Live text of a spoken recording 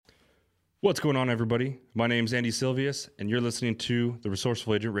What's going on, everybody? My name's Andy Silvius, and you're listening to the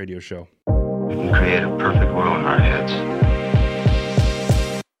Resourceful Agent Radio Show. We can create a perfect world in our heads.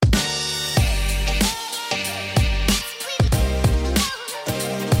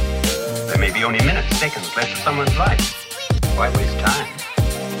 There may be only minutes, seconds left of someone's life. Why waste time?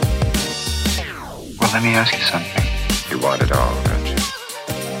 Well, let me ask you something. You want it all, don't you?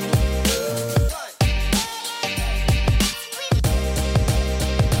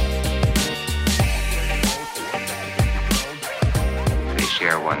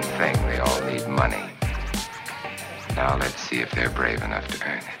 Share one thing, they all need money. Now let's see if they're brave enough to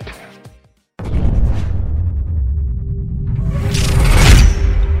earn it.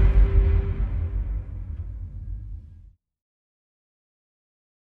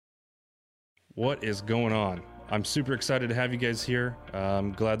 What is going on? I'm super excited to have you guys here.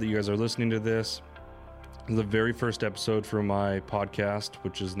 I'm glad that you guys are listening to this. This is the very first episode for my podcast,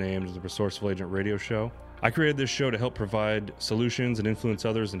 which is named the Resourceful Agent Radio Show. I created this show to help provide solutions and influence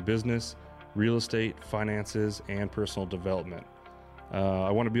others in business, real estate, finances, and personal development. I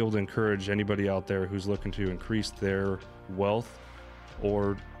want to be able to encourage anybody out there who's looking to increase their wealth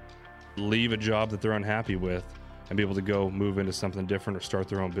or leave a job that they're unhappy with and be able to go move into something different or start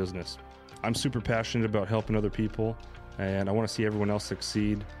their own business. I'm super passionate about helping other people, and I want to see everyone else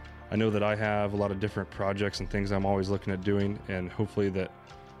succeed. I know that I have a lot of different projects and things I'm always looking at doing, and hopefully that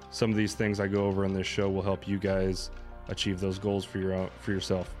some of these things I go over in this show will help you guys achieve those goals for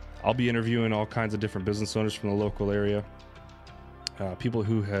yourself. I'll be interviewing all kinds of different business owners from the local area, people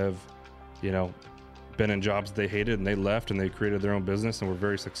who have, been in jobs they hated and they left and they created their own business and were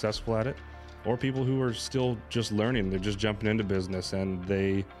very successful at it, or people who are still just learning. They're just jumping into business and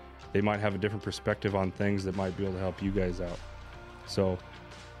they might have a different perspective on things that might be able to help you guys out. So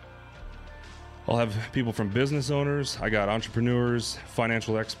I'll have people from business owners, I got entrepreneurs,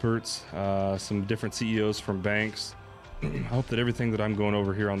 financial experts, some different CEOs from banks. I hope that everything that I'm going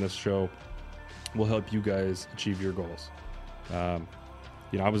over here on this show will help you guys achieve your goals. I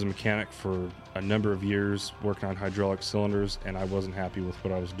was a mechanic for a number of years working on hydraulic cylinders, and I wasn't happy with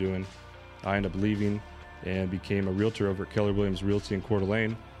what I was doing. I ended up leaving and became a realtor over at Keller Williams Realty in Coeur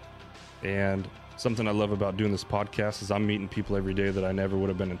d'Alene. And something I love about doing this podcast is I'm meeting people every day that I never would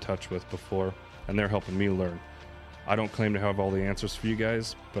have been in touch with before, and they're helping me learn. I don't claim to have all the answers for you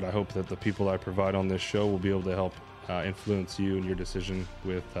guys, but I hope that the people I provide on this show will be able to help influence you in your decision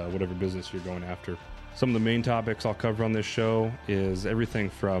with whatever business you're going after. Some of the main topics I'll cover on this show is everything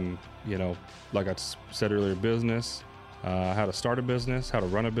from, like I said earlier, business, how to start a business, how to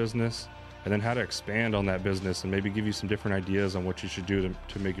run a business, and then how to expand on that business and maybe give you some different ideas on what you should do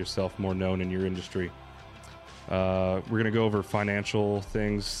to make yourself more known in your industry. We're going to go over financial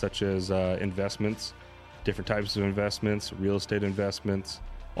things such as investments, different types of investments, real estate investments.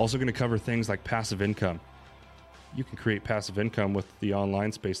 Also going to cover things like passive income. You can create passive income with the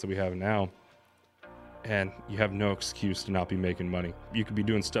online space that we have now, and you have no excuse to not be making money. You could be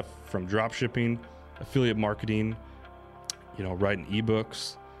doing stuff from drop shipping, affiliate marketing, writing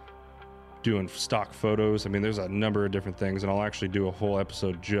ebooks, doing stock photos. There's a number of different things, and I'll actually do a whole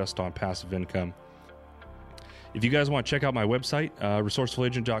episode just on passive income. If you guys want to check out my website,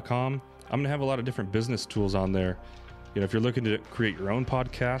 resourcefulagent.com, I'm going to have a lot of different business tools on there. If you're looking to create your own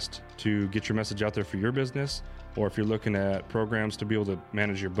podcast to get your message out there for your business, or if you're looking at programs to be able to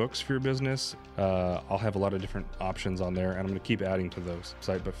manage your books for your business, I'll have a lot of different options on there, and I'm going to keep adding to those.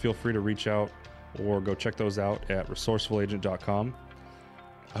 But feel free to reach out or go check those out at resourcefulagent.com.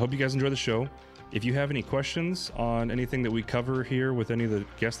 I hope you guys enjoy the show. If you have any questions on anything that we cover here with any of the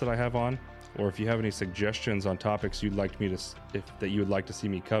guests that I have on, or if you have any suggestions on topics you'd like me to, that you would like to see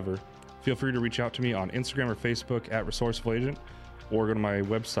me cover, feel free to reach out to me on Instagram or Facebook at Resourceful Agent, or go to my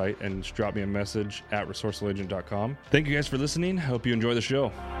website and just drop me a message at resourcefulagent.com. Thank you guys for listening. I hope you enjoy the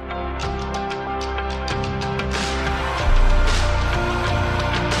show.